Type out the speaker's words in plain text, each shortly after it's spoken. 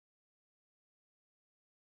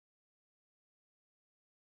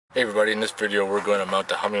Hey everybody, in this video we're going to mount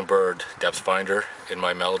the Humminbird depth finder in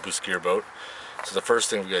my Malibu skier boat. So the first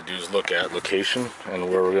thing we got to do is look at location and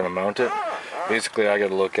where we're going to mount it. Basically I got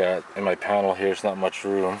to look at, in my panel here, it's not much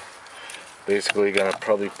room. Basically going to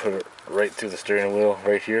probably put it right through the steering wheel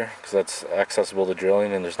right here because that's accessible to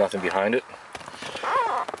drilling and there's nothing behind it.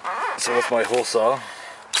 So with my hole saw,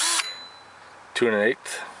 2 1/8,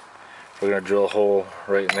 we're going to drill a hole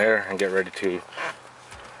right in there and get ready to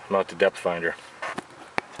mount the depth finder.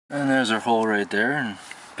 And there's our hole right there, and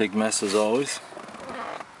big mess as always.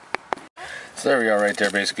 So there we are right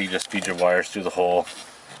there. Basically you just feed your wires through the hole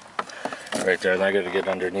right there. Then I got to get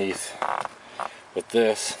underneath with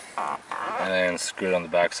this and then screw it on the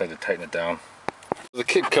back side to tighten it down. The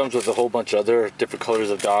kit comes with a whole bunch of other different colors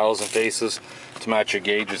of dials and faces to match your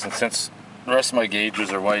gauges, and since the rest of my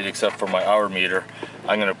gauges are white except for my hour meter,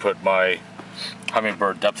 I'm going to put my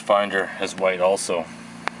Humminbird depth finder as white also.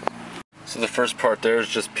 So the first part there is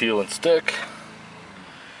just peel and stick,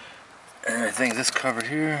 and I think this cover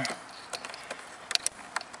here,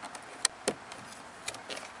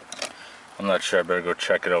 I'm not sure, I better go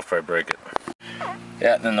check it out before I break it.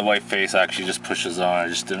 Yeah, and then the white face actually just pushes on. I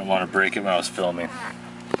just didn't want to break it when I was filming.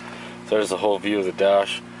 So there's the whole view of the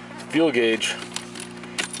dash. The fuel gauge,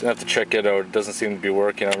 gonna have to check it out. It doesn't seem to be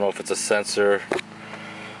working. I don't know if it's a sensor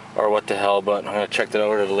or what the hell, but I'm gonna check that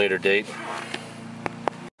out at a later date.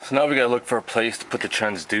 So now we gotta look for a place to put the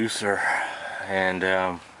transducer,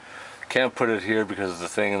 and can't put it here because of the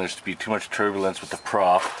thing, and there's to be too much turbulence with the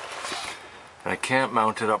prop, and I can't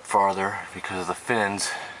mount it up farther because of the fins,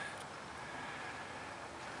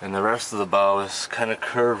 and the rest of the bow is kind of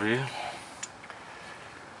curvy,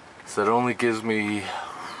 so it only gives me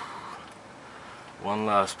one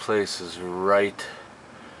last place is right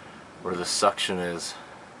where the suction is,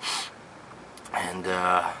 and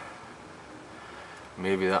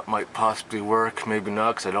maybe that might possibly work, maybe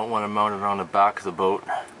not, because I don't want to mount it on the back of the boat.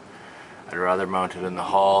 I'd rather mount it in the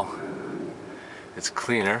hull. It's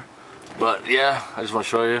cleaner. But yeah, I just want to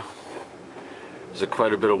show you. There's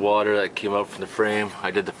quite a bit of water that came out from the frame. I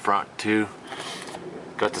did the front too.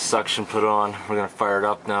 Got the suction put on. We're going to fire it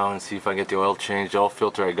up now and see if I can get the oil changed. The oil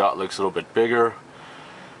filter I got looks a little bit bigger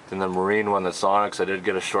than the marine one that's on it, because I did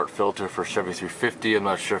get a short filter for Chevy 350. I'm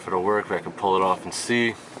not sure if it'll work, but I can pull it off and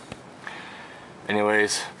see.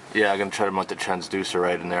 Anyways, yeah, I'm going to try to mount the transducer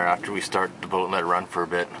right in there after we start the boat and let it run for a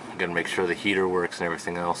bit. I'm going to make sure the heater works and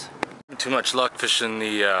everything else. Too much luck fishing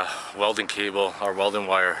the welding cable or welding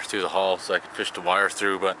wire through the hull, so I could fish the wire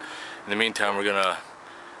through, but in the meantime we're going to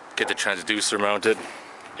get the transducer mounted.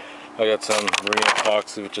 I got some marine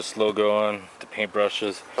epoxy with just logo on, the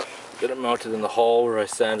paintbrushes. Get it mounted in the hull where I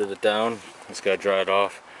sanded it down. Just got to dry it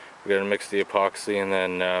off. We're going to mix the epoxy and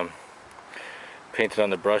then paint it on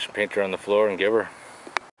the brush, paint her on the floor, and give her.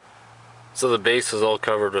 So the base is all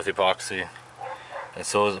covered with epoxy, and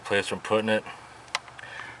so is the place where I'm putting it.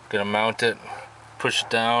 I'm gonna mount it, push it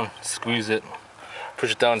down, squeeze it,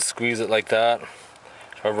 push it down, squeeze it like that.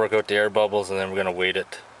 Try to work out the air bubbles, and then we're gonna weight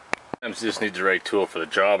it. Sometimes you just need the right tool for the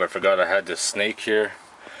job. I forgot I had this snake here.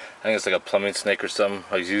 I think it's like a plumbing snake or something.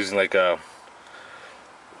 I was using like a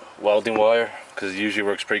welding wire because it usually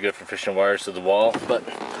works pretty good for fishing wires to the wall, but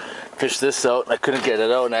fished this out and I couldn't get it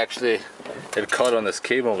out, and actually it caught on this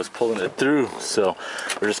cable and was pulling it through, so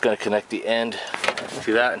we're just going to connect the end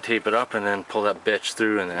to that and tape it up and then pull that bitch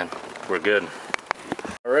through, and then we're good.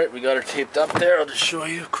 Alright, we got her taped up there. I'll just show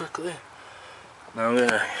you quickly. Now I'm going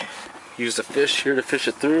to use the fish here to fish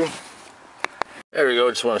it through. There we go.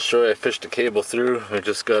 Just want to show you I fished the cable through. I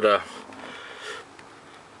just got to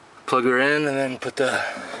plug her in and then put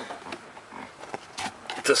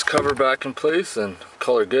this cover back in place and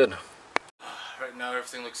call her good. Right now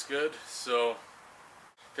everything looks good, so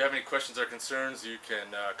if you have any questions or concerns you can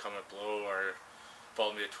comment below or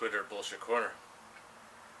follow me at Twitter, Bullshit Corner.